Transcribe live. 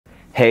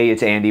Hey,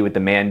 it's Andy with the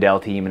Mandel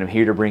team, and I'm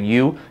here to bring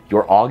you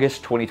your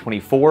August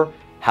 2024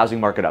 housing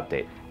market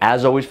update.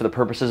 As always, for the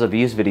purposes of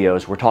these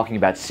videos, we're talking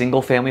about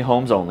single-family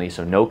homes only,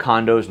 so no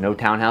condos, no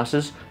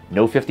townhouses,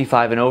 no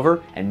 55 and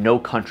over, and no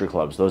country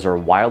clubs. Those are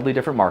wildly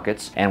different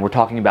markets, and we're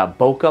talking about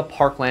Boca,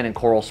 Parkland, and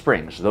Coral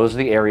Springs. Those are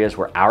the areas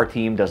where our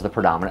team does the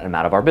predominant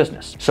amount of our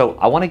business. So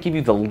I want to give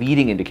you the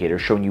leading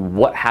indicators showing you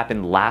what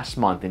happened last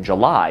month in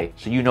July,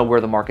 so you know where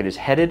the market is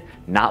headed,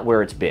 not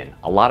where it's been.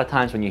 A lot of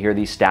times when you hear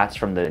these stats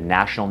from the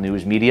national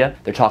news media,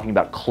 they're talking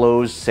about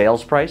closed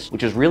sales price,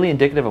 which is really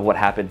indicative of what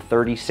happened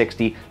 30,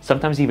 60,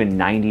 sometimes even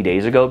 90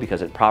 days ago,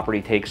 because a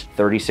property takes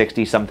 30,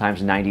 60,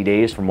 sometimes 90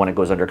 days from when it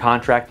goes under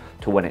contract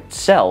to when it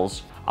sells.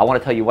 I want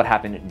to tell you what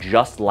happened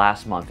just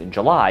last month in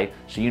July,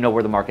 so you know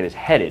where the market is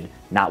headed,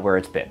 not where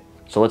it's been.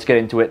 So let's get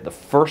into it. The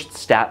first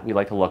stat we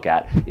like to look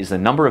at is the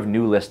number of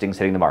new listings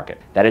hitting the market.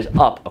 That is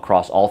up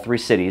across all three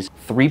cities,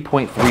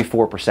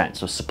 3.34%.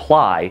 So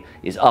supply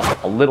is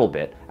up a little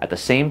bit. At the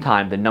same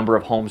time, the number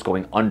of homes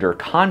going under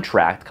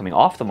contract, coming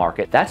off the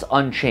market, that's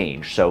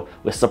unchanged. So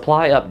with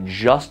supply up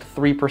just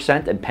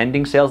 3% and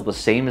pending sales the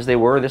same as they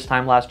were this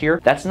time last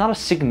year, that's not a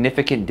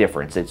significant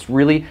difference. It's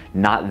really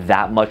not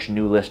that much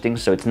new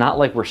listings. So it's not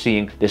like we're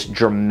seeing this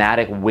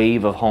dramatic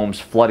wave of homes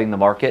flooding the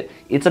market.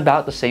 It's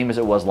about the same as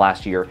it was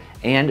last year,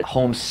 and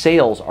home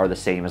sales are the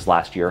same as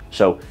last year.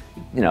 So,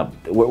 you know,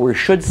 we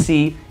should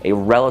see a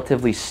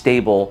relatively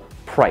stable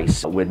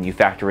price when you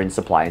factor in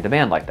supply and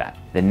demand like that.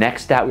 The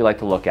next stat we like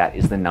to look at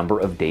is the number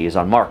of days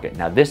on market.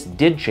 Now, this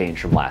did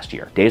change from last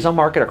year. Days on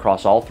market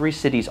across all three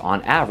cities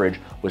on average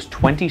was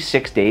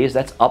 26 days.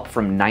 That's up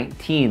from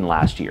 19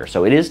 last year.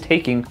 So it is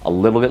taking a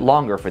little bit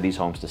longer for these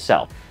homes to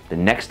sell. The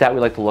next stat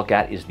we like to look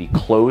at is the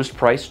closed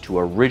price to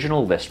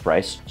original list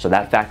price. So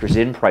that factors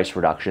in price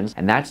reductions,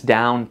 and that's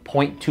down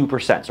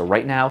 0.2%. So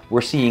right now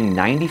we're seeing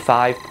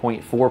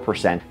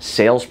 95.4%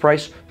 sales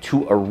price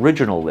to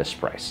original list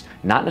price,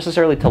 not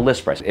necessarily to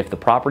list price. If the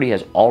property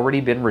has already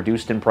been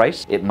reduced in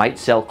price, it might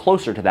sell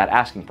closer to that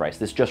asking price.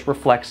 This just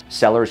reflects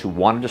sellers who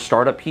wanted to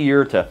start up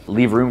here to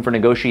leave room for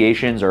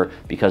negotiations, or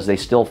because they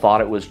still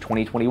thought it was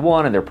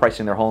 2021 and they're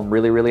pricing their home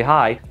really, really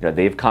high. You know,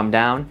 they've come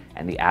down,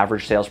 and the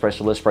average sales price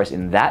to list price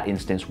in that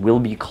instance will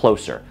be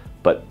closer.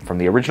 But from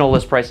the original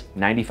list price,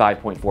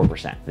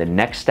 95.4%. The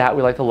next stat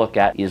we like to look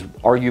at is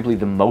arguably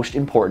the most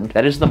important.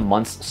 That is the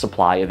month's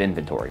supply of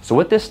inventory. So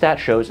what this stat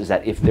shows is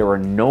that if there are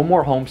no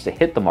more homes to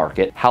hit the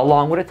market, how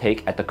long would it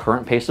take at the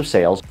current pace of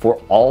sales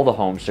for all the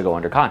homes to go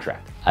under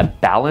contract? A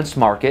balanced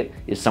market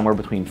is somewhere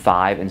between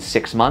 5 and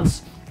 6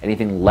 months.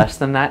 Anything less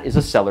than that is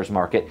a seller's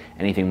market.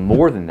 Anything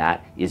more than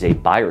that is a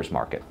buyer's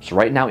market. So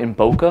right now in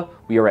Boca,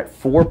 we are at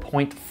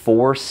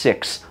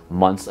 4.46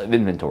 months of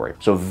inventory.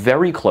 So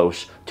very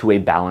close to a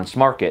balanced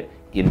market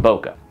in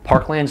Boca.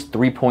 Parkland's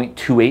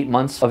 3.28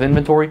 months of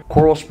inventory.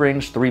 Coral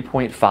Springs,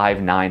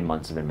 3.59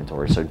 months of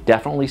inventory. So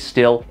definitely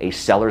still a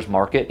seller's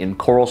market in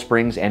Coral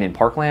Springs and in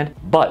Parkland,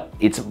 but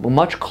it's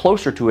much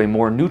closer to a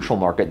more neutral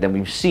market than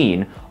we've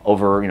seen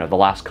over, the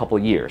last couple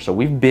of years. So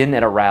we've been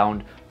at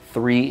around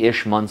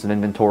 3-ish months of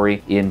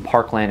inventory in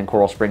Parkland and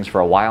Coral Springs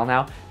for a while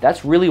now.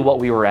 That's really what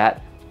we were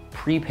at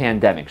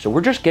pre-pandemic. So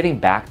we're just getting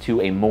back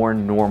to a more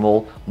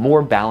normal,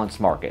 more balanced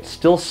market.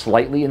 Still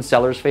slightly in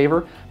seller's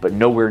favor, but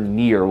nowhere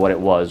near what it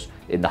was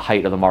in the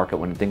height of the market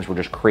when things were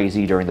just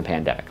crazy during the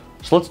pandemic.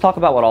 So let's talk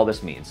about what all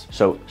this means.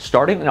 So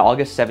starting on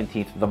August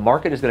 17th, the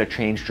market is going to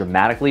change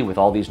dramatically with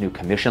all these new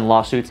commission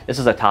lawsuits. This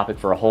is a topic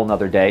for a whole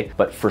nother day,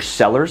 but for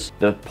sellers,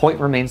 the point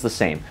remains the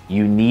same.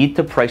 You need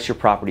to price your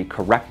property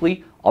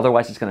correctly.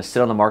 Otherwise, it's going to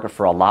sit on the market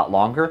for a lot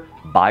longer.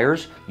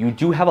 Buyers, you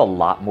do have a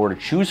lot more to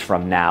choose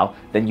from now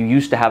than you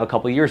used to have a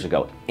couple of years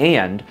ago.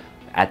 And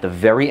at the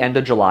very end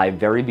of July,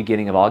 very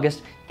beginning of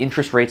August,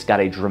 interest rates got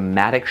a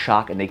dramatic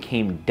shock and they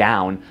came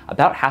down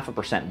about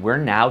 0.5%. We're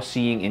now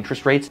seeing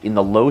interest rates in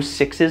the low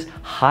 6s,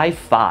 high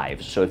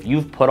 5s. So if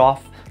you've put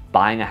off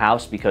buying a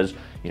house because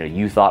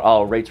you thought,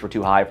 oh, rates were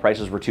too high,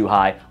 prices were too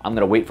high, I'm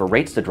going to wait for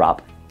rates to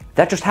drop.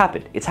 That just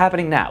happened. It's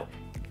happening now.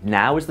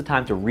 Now is the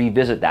time to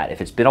revisit that. If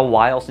it's been a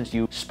while since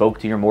you spoke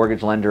to your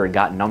mortgage lender and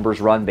got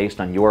numbers run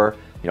based on your,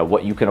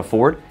 what you can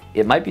afford,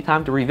 it might be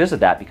time to revisit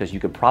that, because you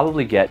could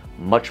probably get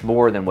much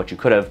more than what you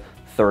could have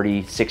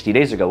 30, 60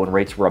 days ago when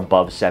rates were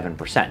above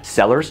 7%.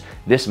 Sellers,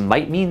 this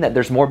might mean that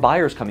there's more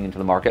buyers coming into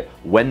the market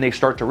when they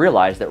start to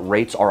realize that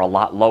rates are a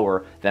lot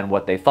lower than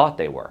what they thought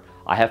they were.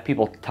 I have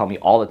people tell me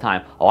all the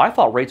time, oh, I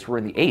thought rates were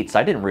in the 8s.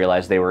 I didn't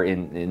realize they were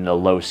in the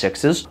low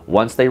 6s.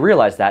 Once they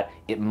realize that,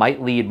 it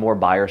might lead more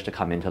buyers to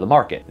come into the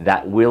market.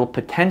 That will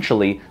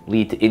potentially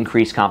lead to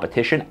increased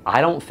competition.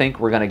 I don't think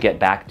we're going to get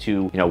back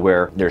to,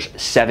 where there's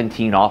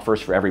 17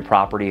 offers for every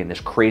property and this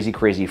crazy,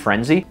 crazy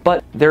frenzy,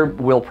 but there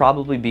will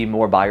probably be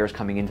more buyers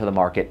coming into the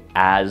market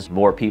as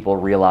more people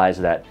realize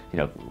that,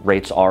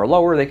 rates are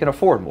lower, they can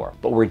afford more.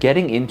 But we're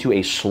getting into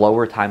a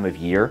slower time of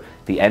year,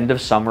 the end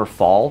of summer,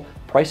 fall.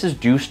 Prices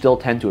do still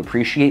tend to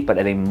appreciate, but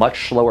at a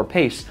much slower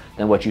pace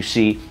than what you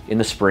see in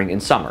the spring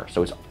and summer.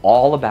 So it's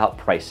all about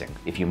pricing.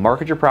 If you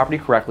market your property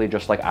correctly,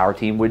 just like our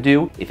team would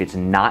do, if it's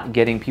not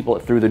getting people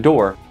through the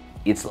door,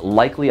 it's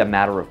likely a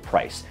matter of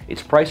price.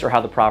 It's price or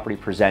how the property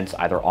presents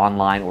either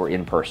online or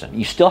in person.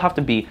 You still have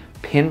to be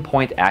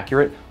pinpoint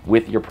accurate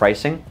with your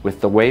pricing. With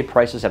the way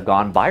prices have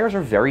gone, buyers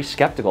are very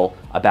skeptical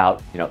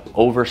about,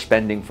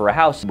 overspending for a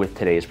house with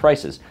today's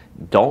prices.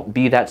 Don't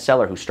be that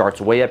seller who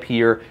starts way up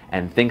here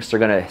and thinks they're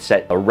gonna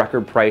set a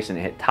record price and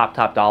hit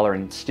top dollar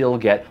and still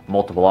get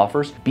multiple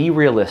offers. Be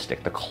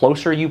realistic. The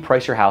closer you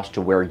price your house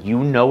to where you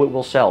know it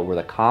will sell, where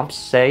the comps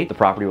say the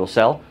property will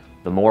sell,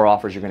 the more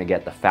offers you're gonna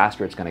get, the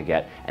faster it's gonna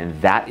get, and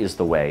that is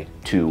the way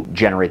to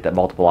generate that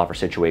multiple offer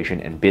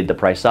situation and bid the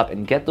price up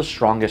and get the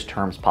strongest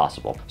terms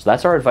possible. So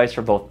that's our advice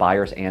for both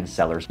buyers and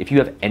sellers. If you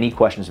have any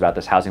questions about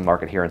this housing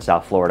market here in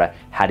South Florida,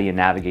 how do you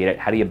navigate it,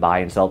 how do you buy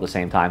and sell at the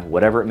same time,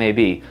 whatever it may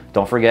be,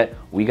 don't forget,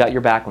 we got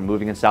your back when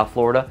moving in South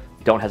Florida.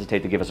 Don't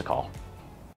hesitate to give us a call.